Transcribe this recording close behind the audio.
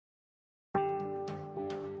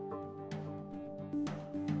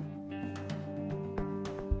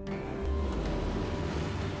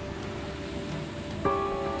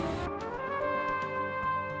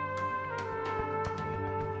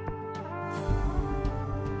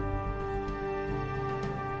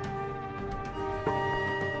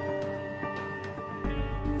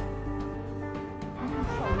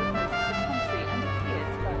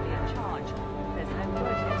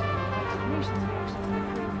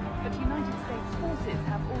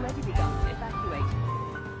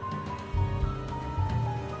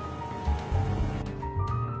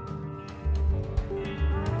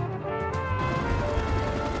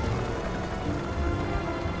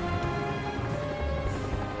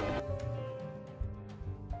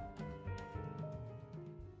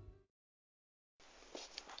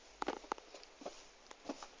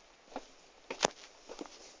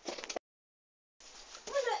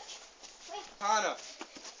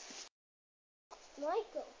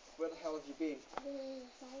Michael. Where the hell have you been?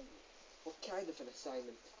 Assignment. What kind of an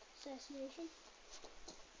assignment? Assassination.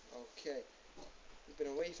 Okay. We've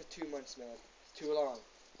been away for 2 months, man. It's too long.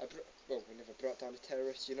 Well, we never brought down a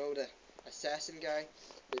terrorist. You know, the assassin guy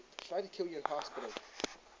that tried to kill you in hospital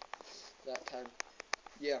that time.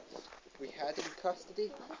 Yeah. We had him in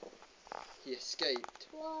custody. He escaped.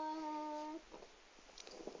 What?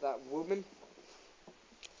 That woman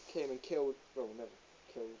came and killed, well, never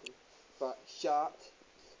killed him, but shot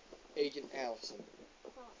Agent Allison.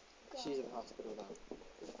 Oh, She's in hospital now.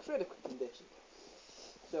 Critical condition.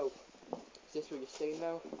 So, is this where you're staying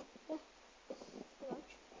now? Yeah. Pretty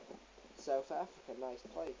much. South Africa, nice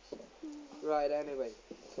place. Right, anyway,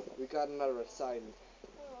 we got another assignment.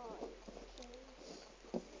 Oh,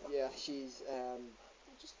 okay. Yeah, she's, I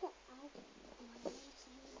just got out of my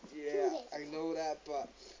assignment. yeah, I know that, but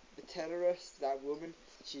the terrorist, that woman,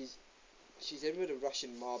 she's in with a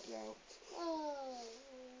Russian mob now. Oh.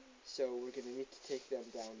 So we're gonna need to take them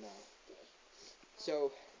down now.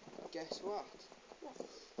 So, guess what? What?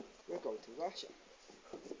 We're going to Russia.